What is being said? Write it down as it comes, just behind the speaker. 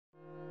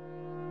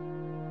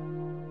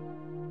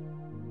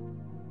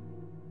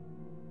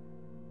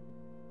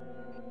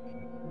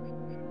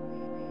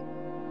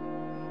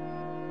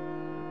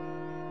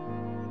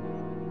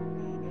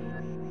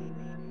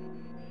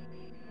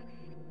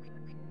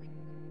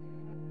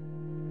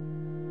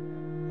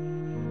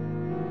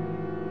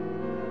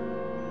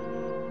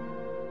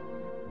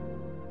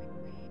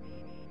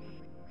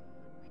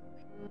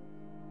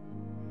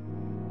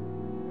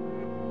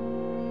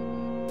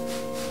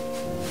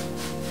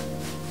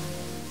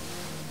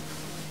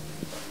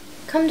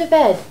Come to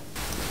bed.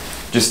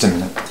 Just a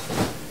minute.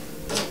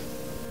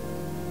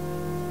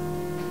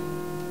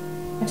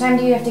 What time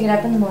do you have to get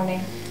up in the morning?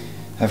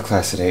 I have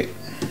class at 8.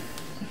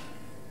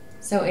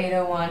 So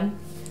 8:01?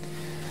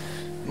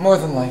 More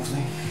than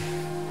likely.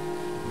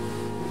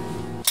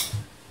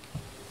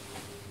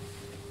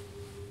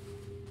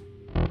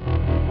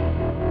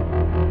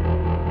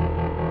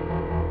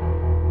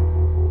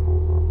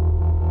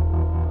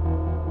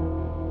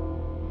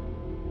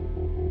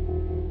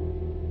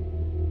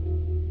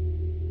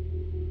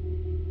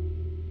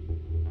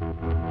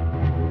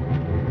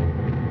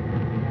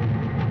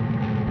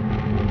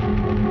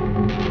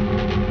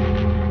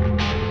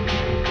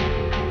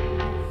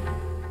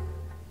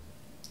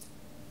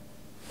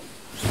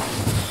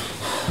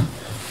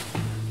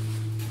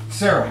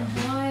 Sarah,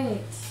 What?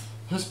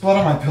 there's blood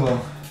on my pillow.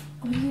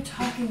 What are you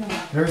talking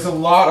about? There's a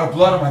lot of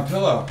blood on my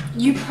pillow.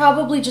 You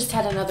probably just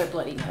had another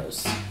bloody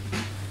nose.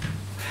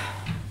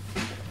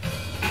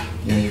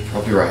 Yeah, you're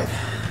probably right.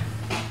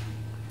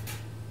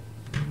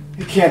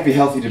 It can't be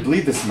healthy to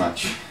bleed this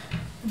much.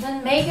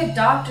 Then make a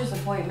doctor's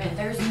appointment.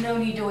 There's no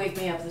need to wake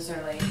me up this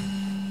early.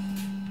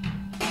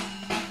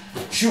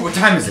 Shoot, what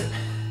time is it?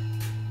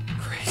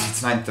 Crazy,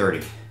 it's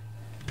 9:30.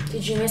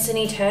 Did you miss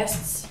any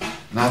tests?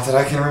 Not that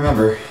I can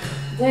remember.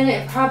 Then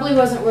it probably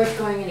wasn't worth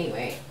going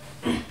anyway.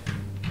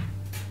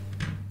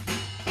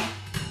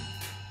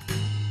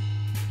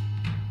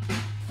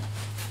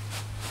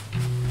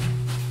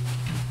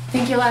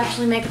 Think you'll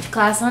actually make it to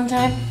class on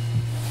time?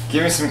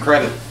 Give me some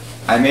credit.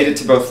 I made it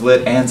to both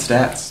lit and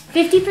stats.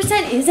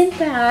 50% isn't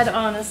bad,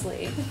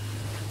 honestly.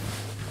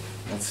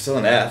 That's still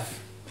an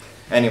F.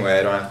 Anyway,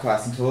 I don't have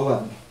class until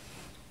 11.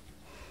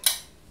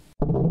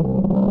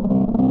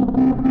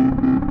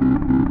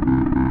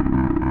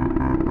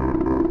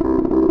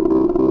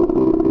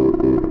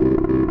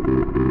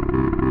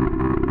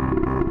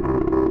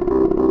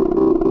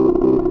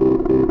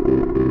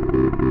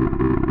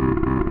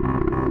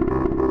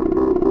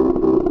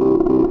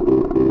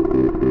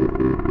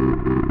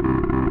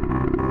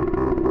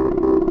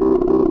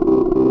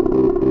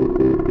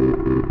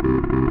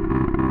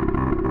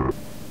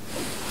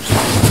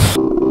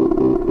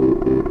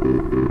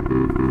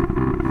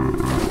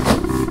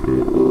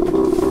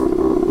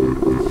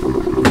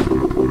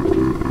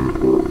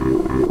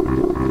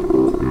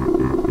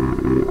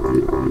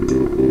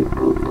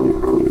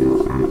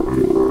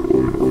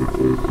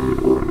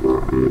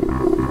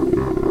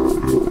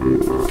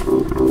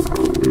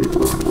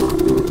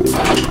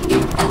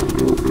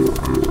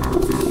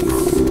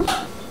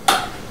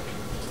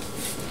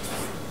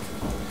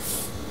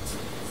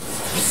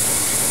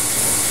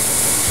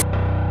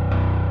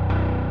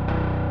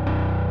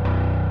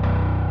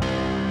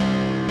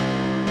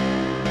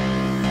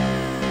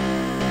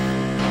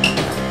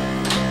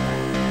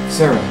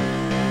 Sarah.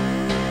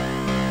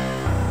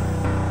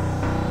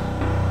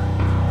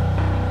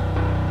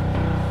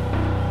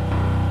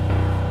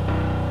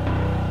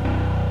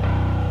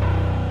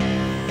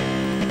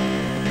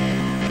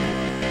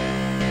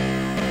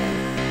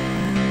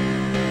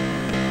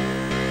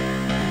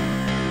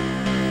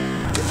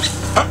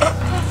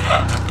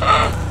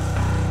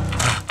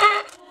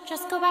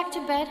 Just go back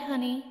to bed,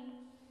 honey.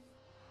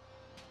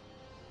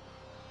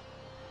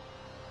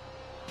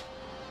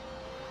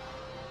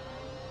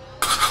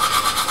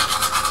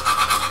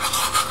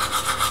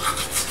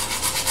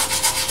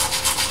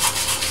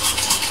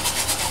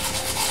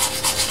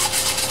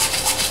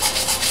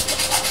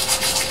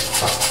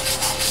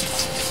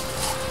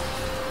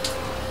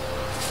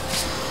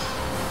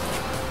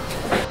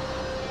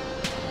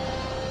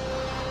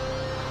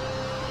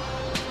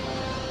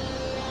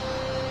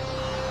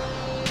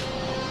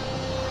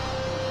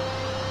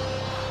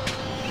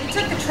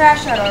 Took the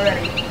trash out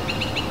already.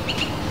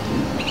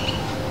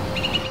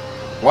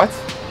 What?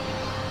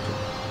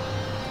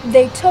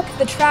 They took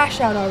the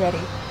trash out already.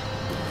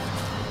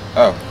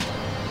 Oh.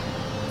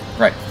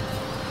 Right.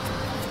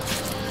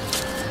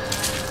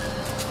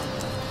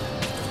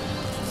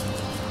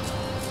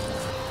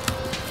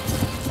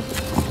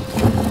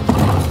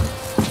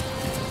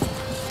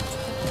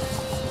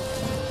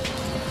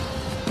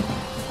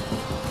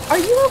 Are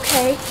you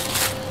okay?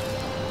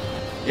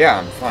 Yeah,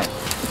 I'm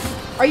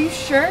fine. Are you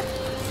sure?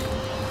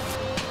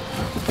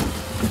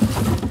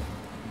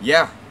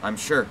 Yeah, I'm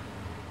sure.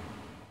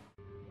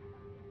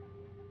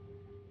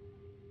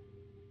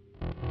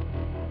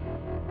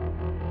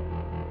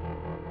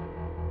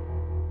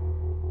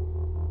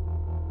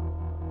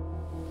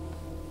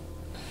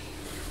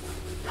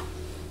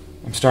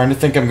 I'm starting to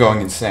think I'm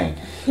going insane.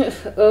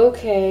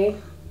 Okay.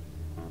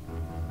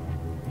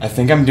 I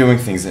think I'm doing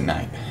things at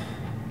night.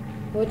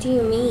 What do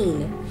you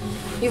mean?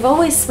 You've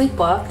always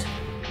sleepwalked.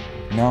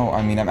 No,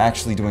 I mean I'm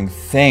actually doing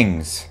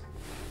things.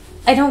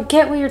 I don't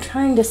get what you're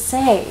trying to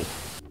say.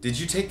 Did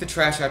you take the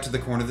trash out to the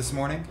corner this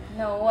morning?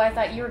 No, I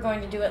thought you were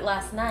going to do it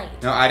last night.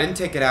 No, I didn't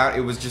take it out.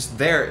 It was just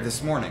there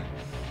this morning.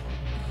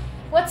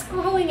 What's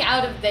growing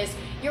out of this?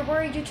 You're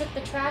worried you took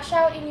the trash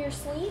out in your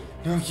sleep?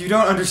 No, you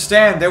don't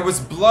understand. There was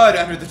blood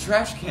under the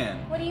trash can.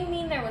 What do you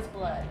mean there was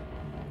blood?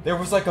 There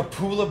was like a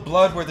pool of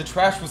blood where the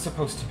trash was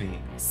supposed to be.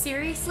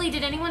 Seriously?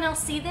 Did anyone else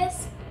see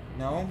this?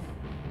 No?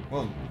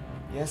 Well,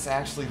 yes,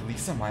 actually,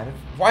 Lisa might have.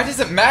 Why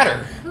does it matter?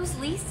 Who's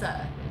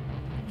Lisa?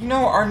 You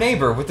know, our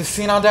neighbor with the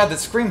senile dad that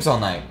screams all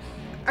night.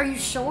 Are you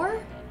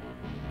sure?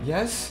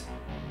 Yes?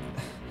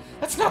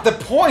 That's not the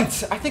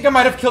point! I think I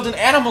might have killed an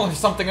animal or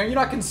something. Are you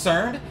not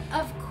concerned?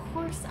 Of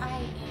course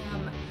I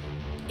am.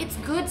 It's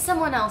good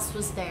someone else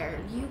was there.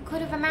 You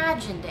could have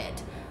imagined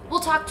it. We'll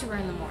talk to her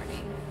in the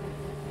morning.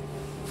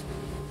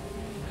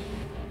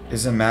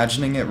 Is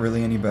imagining it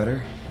really any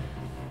better?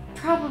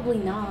 Probably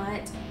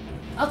not.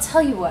 I'll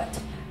tell you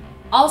what.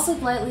 I'll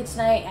sleep lightly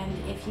tonight,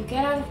 and if you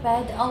get out of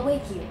bed, I'll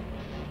wake you.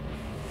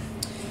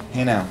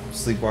 Hey now,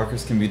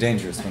 sleepwalkers can be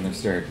dangerous when they're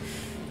stirred.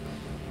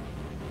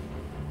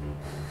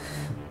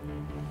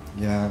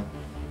 Yeah,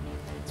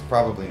 it's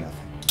probably nothing.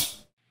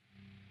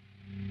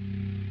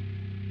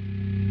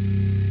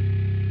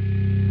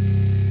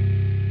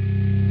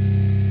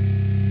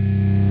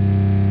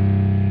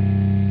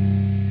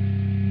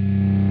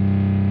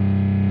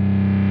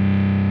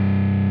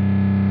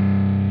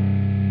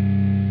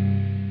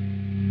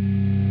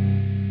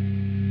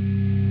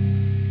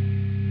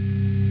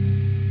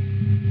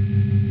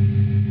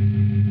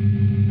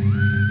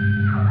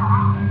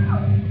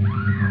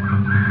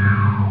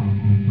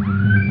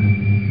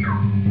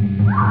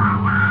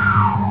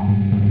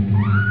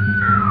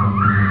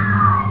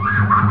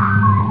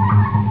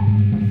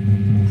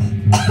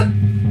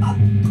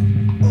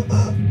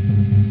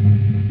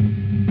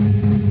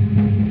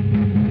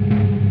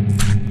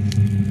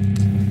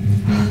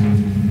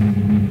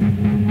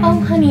 Oh,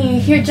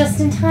 honey, you're just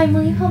in time.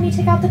 Will you help me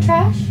take out the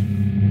trash?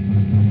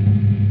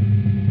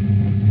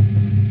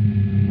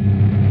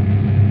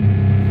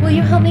 Will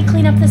you help me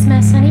clean up this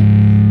mess, honey?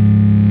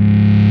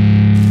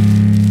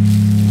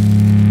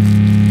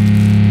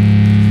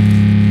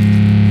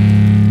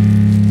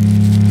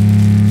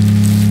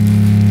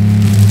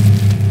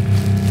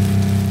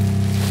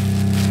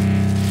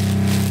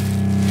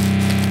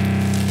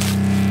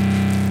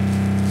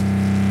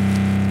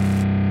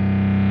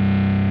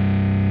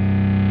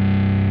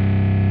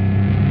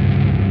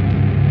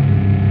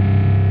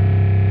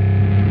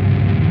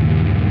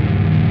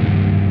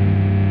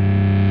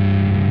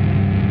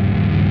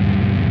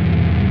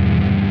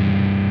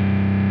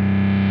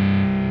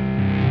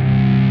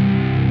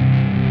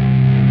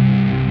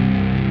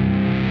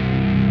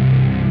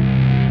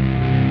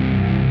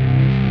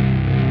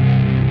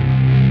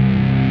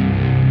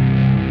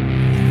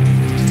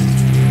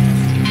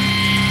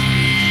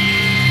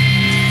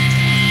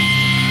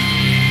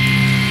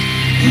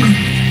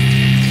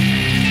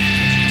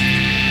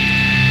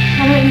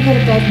 Why don't you go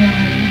to bed now,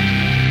 honey?